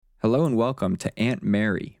Hello and welcome to Aunt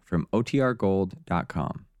Mary from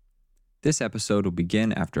OTRGold.com. This episode will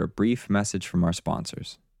begin after a brief message from our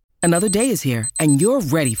sponsors. Another day is here, and you're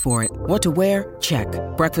ready for it. What to wear? Check.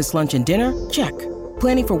 Breakfast, lunch, and dinner? Check.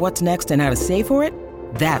 Planning for what's next and how to save for it?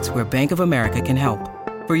 That's where Bank of America can help.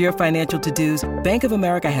 For your financial to-dos, Bank of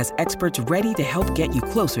America has experts ready to help get you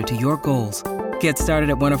closer to your goals. Get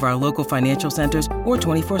started at one of our local financial centers or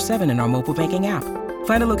 24/7 in our mobile banking app.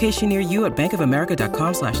 Find a location near you at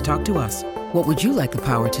bankofamerica.com/talktous. What would you like the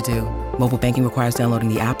power to do? Mobile banking requires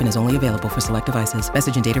downloading the app and is only available for select devices.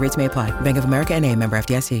 Message and data rates may apply. Bank of America N.A., member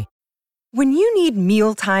FDIC. When you need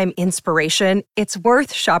mealtime inspiration, it's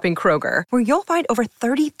worth shopping Kroger, where you'll find over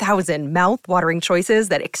 30,000 mouth-watering choices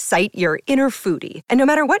that excite your inner foodie. And no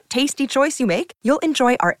matter what tasty choice you make, you'll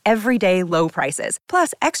enjoy our everyday low prices,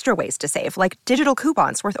 plus extra ways to save, like digital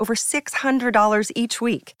coupons worth over $600 each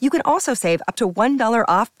week. You can also save up to $1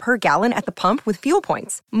 off per gallon at the pump with fuel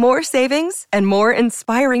points. More savings and more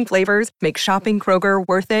inspiring flavors make shopping Kroger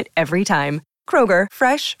worth it every time. Kroger,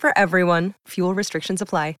 fresh for everyone. Fuel restrictions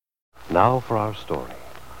apply. Now for our story.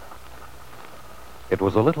 It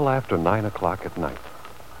was a little after 9 o'clock at night.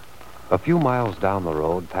 A few miles down the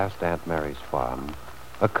road past Aunt Mary's farm,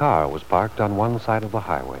 a car was parked on one side of the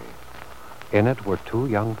highway. In it were two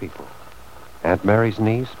young people, Aunt Mary's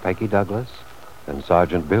niece, Peggy Douglas, and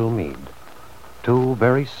Sergeant Bill Meade, two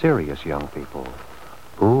very serious young people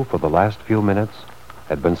who, for the last few minutes,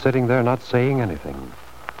 had been sitting there not saying anything,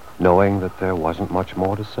 knowing that there wasn't much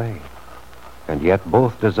more to say, and yet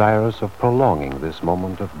both desirous of prolonging this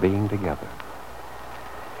moment of being together.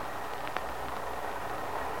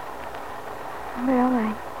 Well,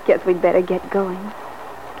 I guess we'd better get going.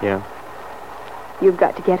 Yeah. You've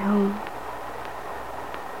got to get home.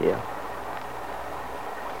 Yeah.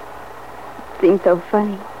 It seems so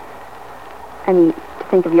funny. I mean, to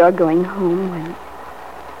think of your going home when...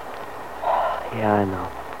 Yeah, I know.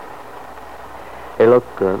 Hey, look,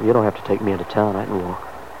 you don't have to take me into town. I can walk.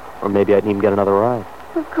 Or maybe I can even get another ride.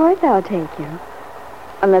 Of course I'll take you.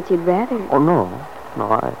 Unless you'd rather. Oh, no.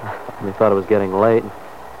 No, I only thought it was getting late.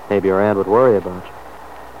 Maybe your aunt would worry about you.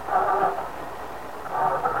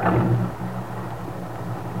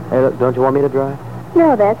 Hey, look, don't you want me to drive?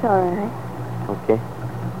 No, that's all right. Okay.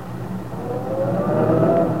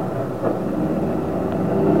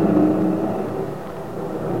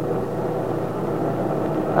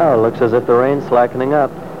 Oh, it looks as if the rain's slackening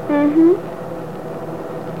up. Mm-hmm.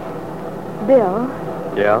 Bill,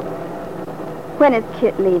 Yeah? when is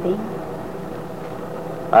Kitt leaving?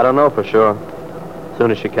 I don't know for sure. Soon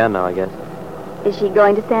as she can now, I guess. Is she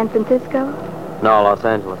going to San Francisco? No, Los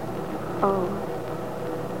Angeles. Oh.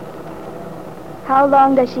 How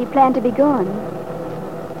long does she plan to be gone?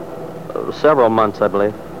 Several months, I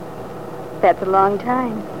believe. That's a long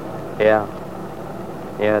time. Yeah.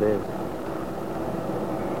 Yeah, it is.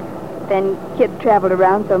 Then Kitt's traveled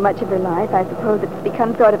around so much of her life, I suppose it's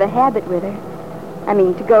become sort of a habit with her. I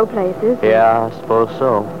mean, to go places. Yeah, I suppose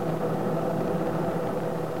so.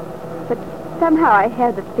 But somehow I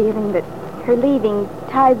have the feeling that her leaving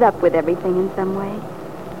ties up with everything in some way.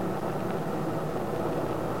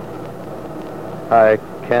 I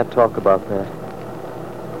can't talk about that.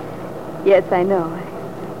 Yes, I know.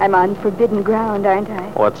 I'm on forbidden ground, aren't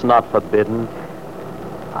I? Oh, it's not forbidden.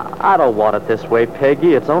 I don't want it this way,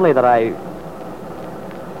 Peggy. It's only that I...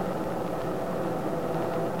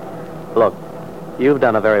 Look, you've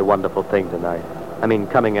done a very wonderful thing tonight. I mean,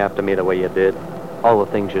 coming after me the way you did. All the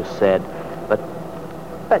things you said. But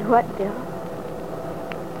what, Bill?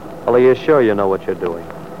 well, are you sure you know what you're doing?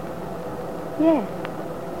 Yes.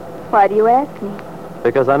 Why do you ask me?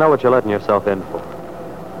 Because I know what you're letting yourself in for.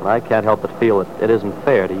 And I can't help but feel that it isn't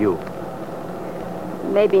fair to you.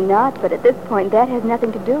 Maybe not, but at this point, that has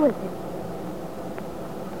nothing to do with it.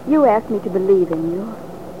 You asked me to believe in you,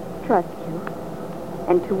 trust you,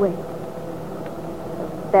 and to wait.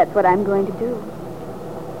 That's what I'm going to do.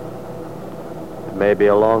 It may be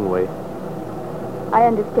a long wait. I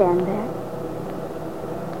understand that.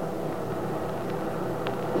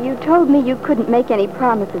 You told me you couldn't make any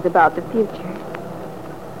promises about the future.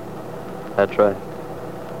 That's right.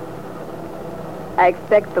 I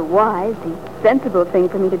expect the wise, the sensible thing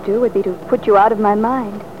for me to do would be to put you out of my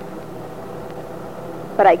mind.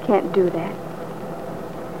 But I can't do that.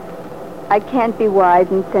 I can't be wise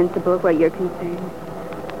and sensible where you're concerned.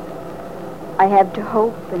 I have to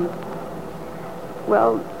hope and...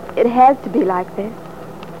 Well, it has to be like this,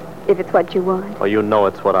 if it's what you want. Oh, you know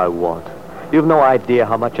it's what I want. You've no idea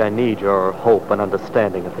how much I need your hope and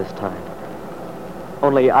understanding at this time.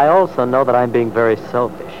 Only I also know that I'm being very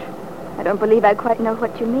selfish. I don't believe I quite know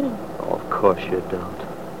what you mean. Oh, of course you don't.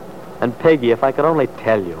 And Peggy, if I could only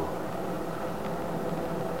tell you.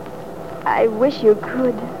 I wish you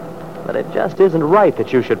could. But it just isn't right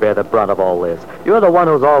that you should bear the brunt of all this. You're the one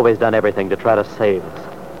who's always done everything to try to save us.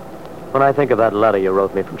 When I think of that letter you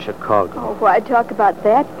wrote me from Chicago. Oh, why talk about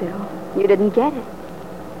that, Bill? You didn't get it.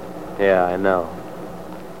 Yeah, I know.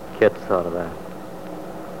 Kitt thought of that.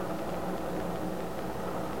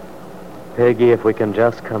 Peggy, if we can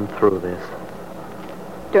just come through this.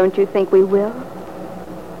 Don't you think we will?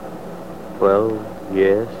 Well,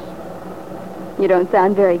 yes. You don't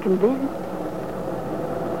sound very convinced.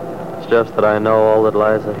 It's just that I know all that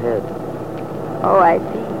lies ahead. Oh, I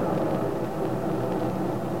see.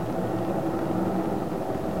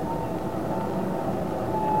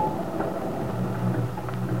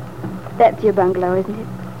 That's your bungalow, isn't it?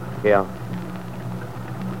 Yeah.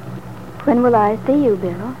 When will I see you,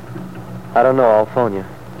 Bill? I don't know. I'll phone you.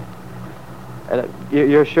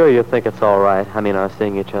 You're sure you think it's all right? I mean, our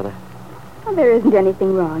seeing each other? Well, there isn't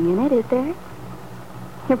anything wrong in it, is there?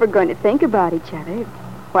 If we're going to think about each other,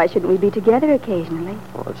 why shouldn't we be together occasionally?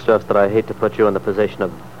 Well, it's just that I hate to put you in the position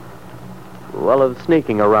of, well, of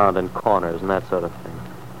sneaking around in corners and that sort of thing.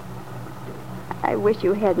 I wish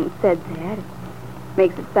you hadn't said that. It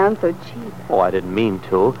makes it sound so cheap. Oh, I didn't mean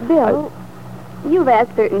to. Bill, you've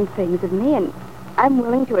asked certain things of me, and I'm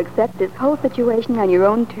willing to accept this whole situation on your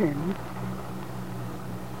own terms.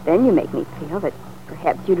 Then you make me feel that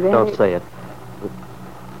perhaps you'd rather... Don't say it.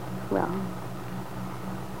 Well,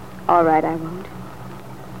 all right, I won't.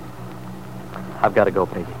 I've got to go,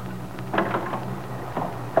 Peggy.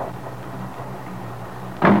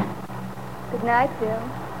 Good night, Bill.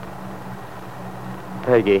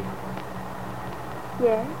 Peggy,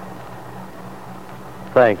 Yes?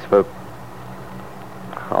 thanks for...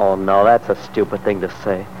 Oh, no, that's a stupid thing to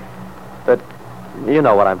say. But you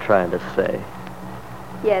know what I'm trying to say.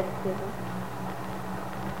 Yes, Bill.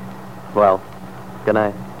 Well, good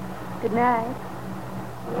night. Good night.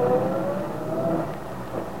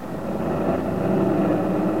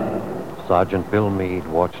 Sergeant Bill Meade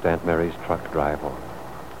watched Aunt Mary's truck drive off.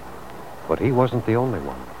 But he wasn't the only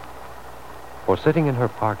one. For sitting in her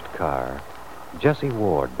parked car, Jessie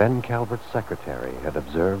Ward, Ben Calvert's secretary, had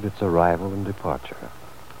observed its arrival and departure.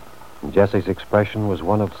 And Jessie's expression was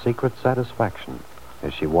one of secret satisfaction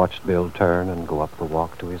as she watched Bill turn and go up the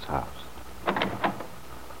walk to his house.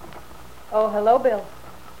 Oh, hello, Bill.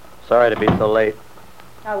 Sorry to be so late.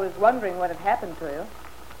 I was wondering what had happened to you.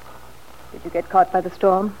 Did you get caught by the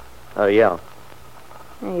storm? Oh, yeah.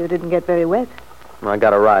 You didn't get very wet. I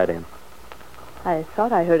got a ride in. I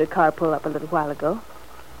thought I heard a car pull up a little while ago.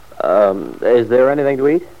 Is there anything to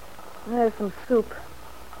eat? There's some soup.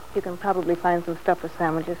 You can probably find some stuff for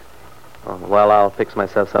sandwiches. Oh, well, I'll fix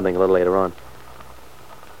myself something a little later on.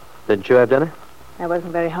 Didn't you have dinner? I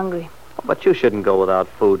wasn't very hungry. Oh, but you shouldn't go without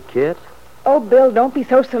food, Kitt. Oh, Bill, don't be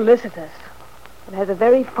so solicitous. It has a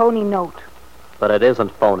very phony note. But it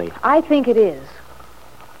isn't phony. I think it is.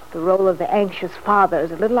 The role of the anxious father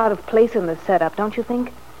is a little out of place in the setup, don't you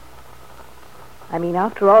think? I mean,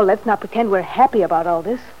 after all, let's not pretend we're happy about all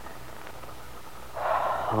this.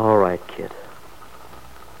 All right, Kitt.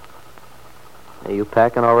 Are you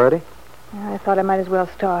packing already? I thought I might as well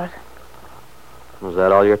start. Was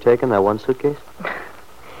that all you're taking, that one suitcase?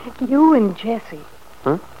 You and Jessie.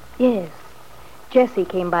 Huh? Yes. Jessie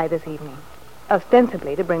came by this evening,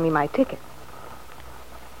 ostensibly to bring me my ticket.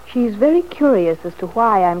 She's very curious as to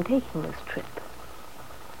why I'm taking this trip.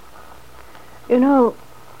 You know,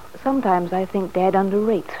 sometimes I think Dad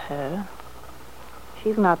underrates her.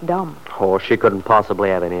 She's not dumb. Oh, she couldn't possibly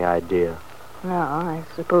have any idea. No, I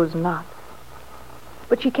suppose not.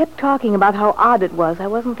 But she kept talking about how odd it was I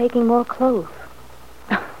wasn't taking more clothes.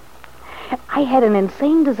 I had an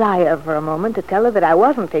insane desire for a moment to tell her that I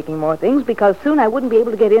wasn't taking more things because soon I wouldn't be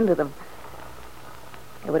able to get into them.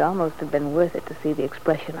 It would almost have been worth it to see the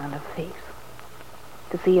expression on her face.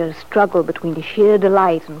 To see her struggle between sheer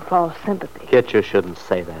delight and false sympathy. Kitt, you shouldn't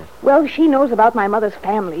say that. Well, she knows about my mother's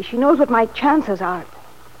family. She knows what my chances are.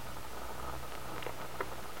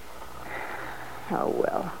 Oh,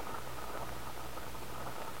 well.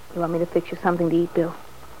 You want me to fix you something to eat, Bill?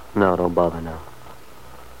 No, don't bother now.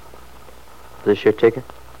 Is this your ticket?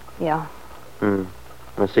 Yeah.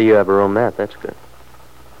 I see you have a room there. That's good.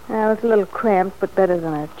 Well, it's a little cramped, but better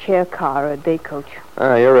than a chair car or a day coach.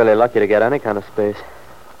 Oh, you're really lucky to get any kind of space.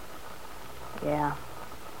 Yeah.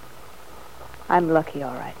 I'm lucky,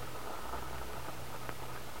 all right.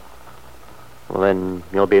 Well, then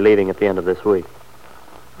you'll be leaving at the end of this week.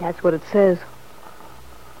 That's what it says.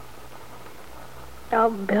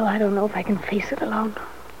 Oh, Bill, I don't know if I can face it alone.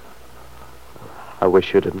 I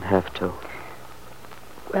wish you didn't have to.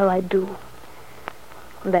 Well, I do.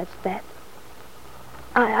 That's that.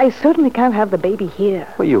 I certainly can't have the baby here.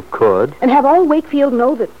 Well, you could. And have all Wakefield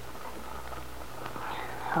know that...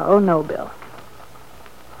 Oh, no, Bill.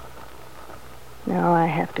 Now I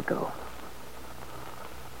have to go.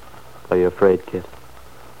 Are you afraid, Kitt?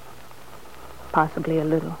 Possibly a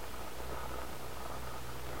little.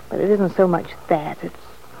 But it isn't so much that.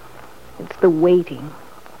 It's the waiting.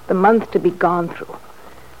 The month to be gone through.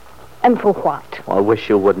 And for what? Well, I wish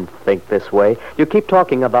you wouldn't think this way. You keep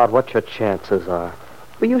talking about what your chances are.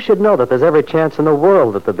 But you should know that there's every chance in the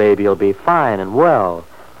world that the baby will be fine and well.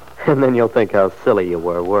 And then you'll think how silly you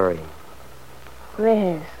were worrying.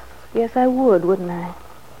 Yes. Yes, I would, wouldn't I?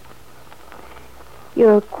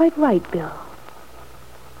 You're quite right, Bill.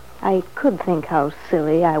 I could think how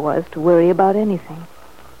silly I was to worry about anything.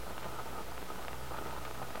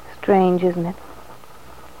 Strange, isn't it?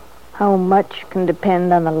 How much can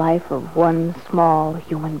depend on the life of one small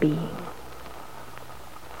human being.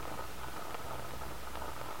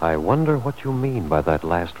 I wonder what you mean by that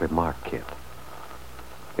last remark, Kitt.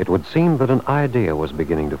 It would seem that an idea was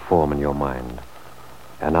beginning to form in your mind.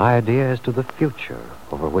 An idea as to the future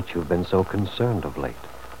over which you've been so concerned of late.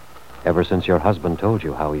 Ever since your husband told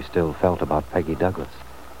you how he still felt about Peggy Douglas.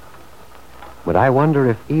 But I wonder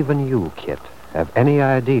if even you, Kitt, have any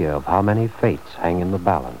idea of how many fates hang in the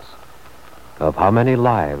balance. Of how many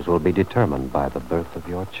lives will be determined by the birth of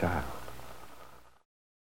your child.